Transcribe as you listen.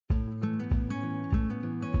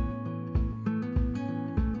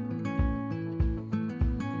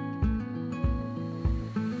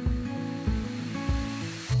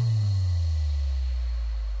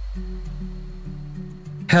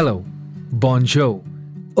Hello, bonjour,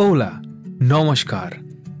 hola, namaskar.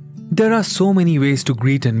 There are so many ways to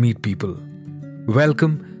greet and meet people.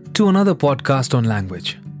 Welcome to another podcast on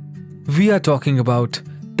language. We are talking about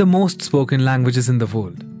the most spoken languages in the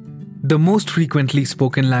world. The most frequently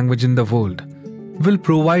spoken language in the world will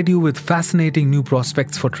provide you with fascinating new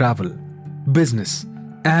prospects for travel, business,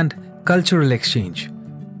 and cultural exchange.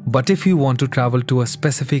 But if you want to travel to a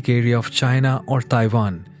specific area of China or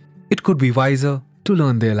Taiwan, it could be wiser to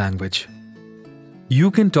learn their language.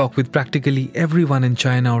 You can talk with practically everyone in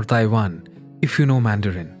China or Taiwan if you know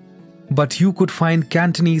Mandarin. But you could find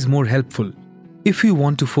Cantonese more helpful if you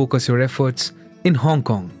want to focus your efforts in Hong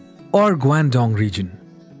Kong or Guangdong region.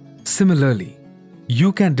 Similarly,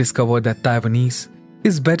 you can discover that Taiwanese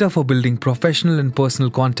is better for building professional and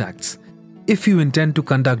personal contacts if you intend to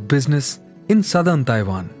conduct business in southern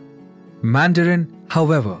Taiwan. Mandarin,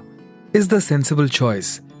 however, is the sensible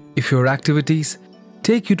choice if your activities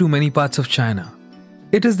take you to many parts of China.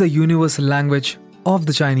 It is the universal language of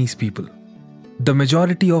the Chinese people. The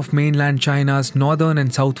majority of mainland China's northern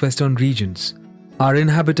and southwestern regions are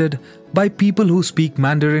inhabited by people who speak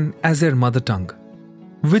Mandarin as their mother tongue,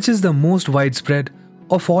 which is the most widespread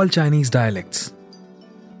of all Chinese dialects.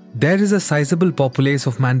 There is a sizable populace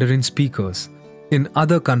of Mandarin speakers in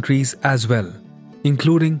other countries as well,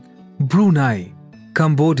 including Brunei,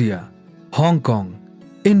 Cambodia, Hong Kong,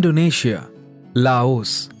 Indonesia,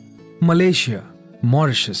 Laos, Malaysia,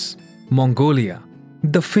 Mauritius, Mongolia,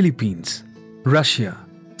 the Philippines, Russia,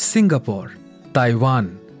 Singapore,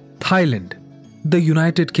 Taiwan, Thailand, the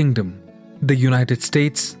United Kingdom, the United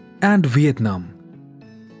States, and Vietnam.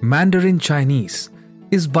 Mandarin Chinese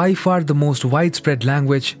is by far the most widespread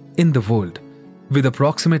language in the world, with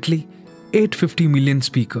approximately 850 million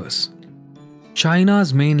speakers.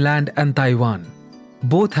 China's mainland and Taiwan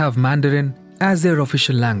both have Mandarin as their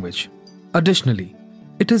official language. Additionally,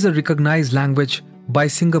 it is a recognized language by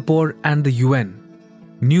Singapore and the UN.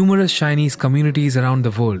 Numerous Chinese communities around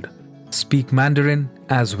the world speak Mandarin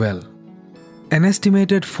as well. An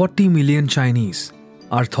estimated 40 million Chinese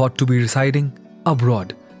are thought to be residing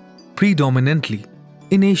abroad, predominantly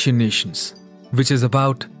in Asian nations, which is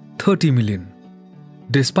about 30 million.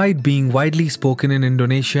 Despite being widely spoken in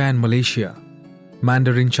Indonesia and Malaysia,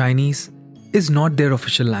 Mandarin Chinese is not their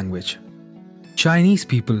official language. Chinese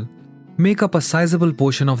people make up a sizable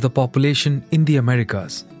portion of the population in the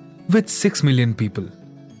Americas, with 6 million people,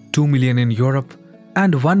 2 million in Europe,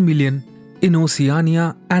 and 1 million in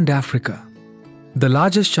Oceania and Africa. The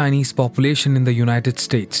largest Chinese population in the United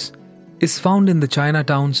States is found in the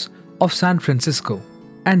Chinatowns of San Francisco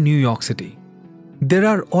and New York City. There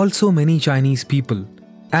are also many Chinese people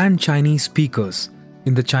and Chinese speakers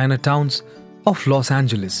in the Chinatowns of Los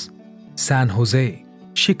Angeles, San Jose,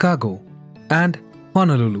 Chicago, and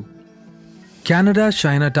Honolulu. Canada's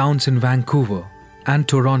Chinatowns in Vancouver and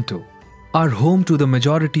Toronto are home to the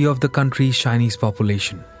majority of the country's Chinese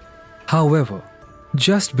population. However,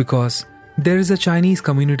 just because there is a Chinese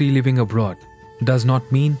community living abroad does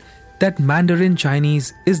not mean that Mandarin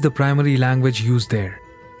Chinese is the primary language used there.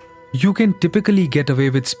 You can typically get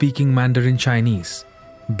away with speaking Mandarin Chinese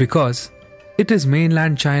because it is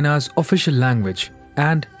mainland China's official language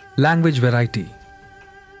and language variety.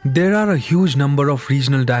 There are a huge number of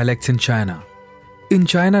regional dialects in China. In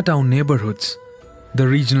Chinatown neighborhoods, the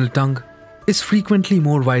regional tongue is frequently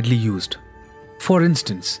more widely used. For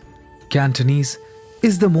instance, Cantonese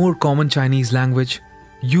is the more common Chinese language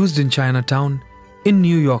used in Chinatown in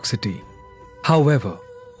New York City. However,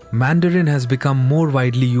 Mandarin has become more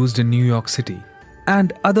widely used in New York City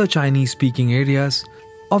and other Chinese-speaking areas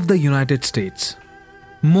of the United States.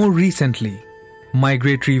 More recently,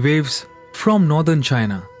 migratory waves from northern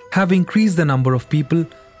China have increased the number of people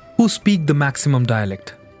who speak the maximum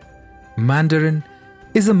dialect. Mandarin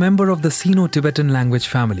is a member of the Sino-Tibetan language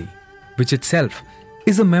family, which itself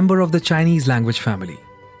is a member of the Chinese language family.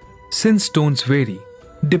 Since tones vary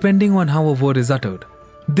depending on how a word is uttered,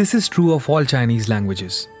 this is true of all Chinese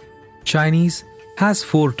languages. Chinese has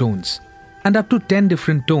 4 tones, and up to 10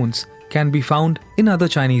 different tones can be found in other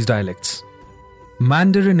Chinese dialects.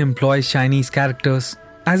 Mandarin employs Chinese characters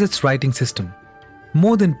as its writing system.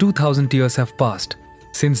 More than 2,000 years have passed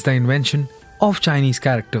since the invention of Chinese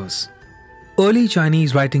characters. Early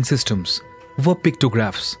Chinese writing systems were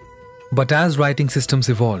pictographs, but as writing systems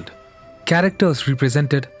evolved, characters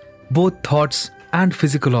represented both thoughts and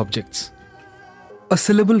physical objects. A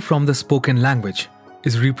syllable from the spoken language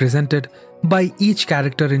is represented by each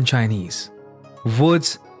character in Chinese.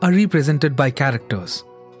 Words are represented by characters.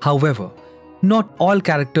 However, not all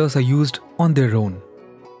characters are used on their own.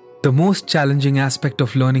 The most challenging aspect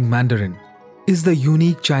of learning Mandarin is the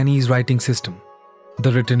unique Chinese writing system.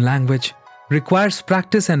 The written language requires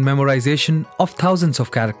practice and memorization of thousands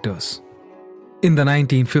of characters. In the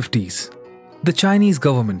 1950s, the Chinese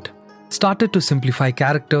government started to simplify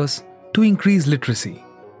characters to increase literacy.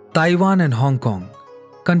 Taiwan and Hong Kong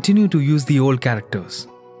continue to use the old characters,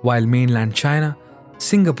 while mainland China,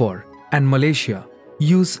 Singapore, and Malaysia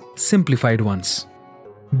use simplified ones.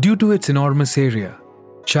 Due to its enormous area,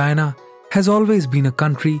 China has always been a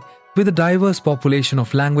country with a diverse population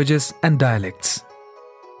of languages and dialects.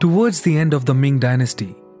 Towards the end of the Ming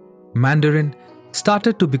Dynasty, Mandarin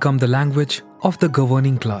started to become the language of the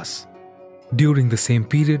governing class. During the same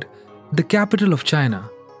period, the capital of China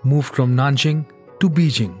moved from Nanjing to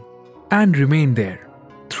Beijing and remained there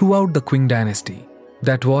throughout the Qing Dynasty,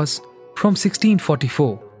 that was from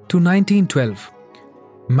 1644 to 1912.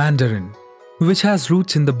 Mandarin, which has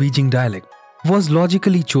roots in the Beijing dialect, was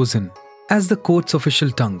logically chosen as the court's official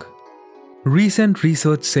tongue. Recent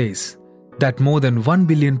research says that more than 1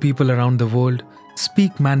 billion people around the world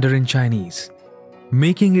speak Mandarin Chinese,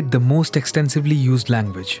 making it the most extensively used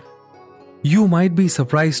language. You might be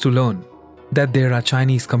surprised to learn that there are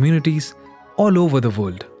Chinese communities all over the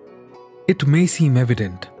world. It may seem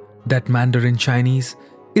evident that Mandarin Chinese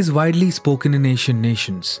is widely spoken in Asian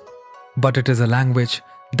nations, but it is a language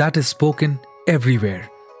that is spoken everywhere,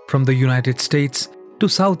 from the United States to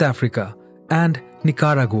South Africa and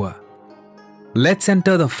Nicaragua. Let's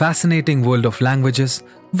enter the fascinating world of languages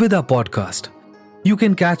with our podcast. You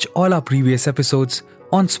can catch all our previous episodes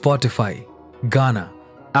on Spotify, Gaana,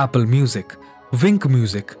 Apple Music, Wink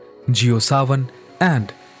Music, JioSaavn,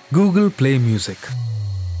 and Google Play Music.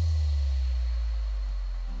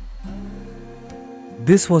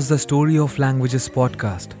 This was the Story of Languages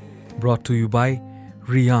podcast, brought to you by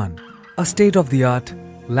Rian, a state-of-the-art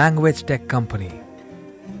language tech company.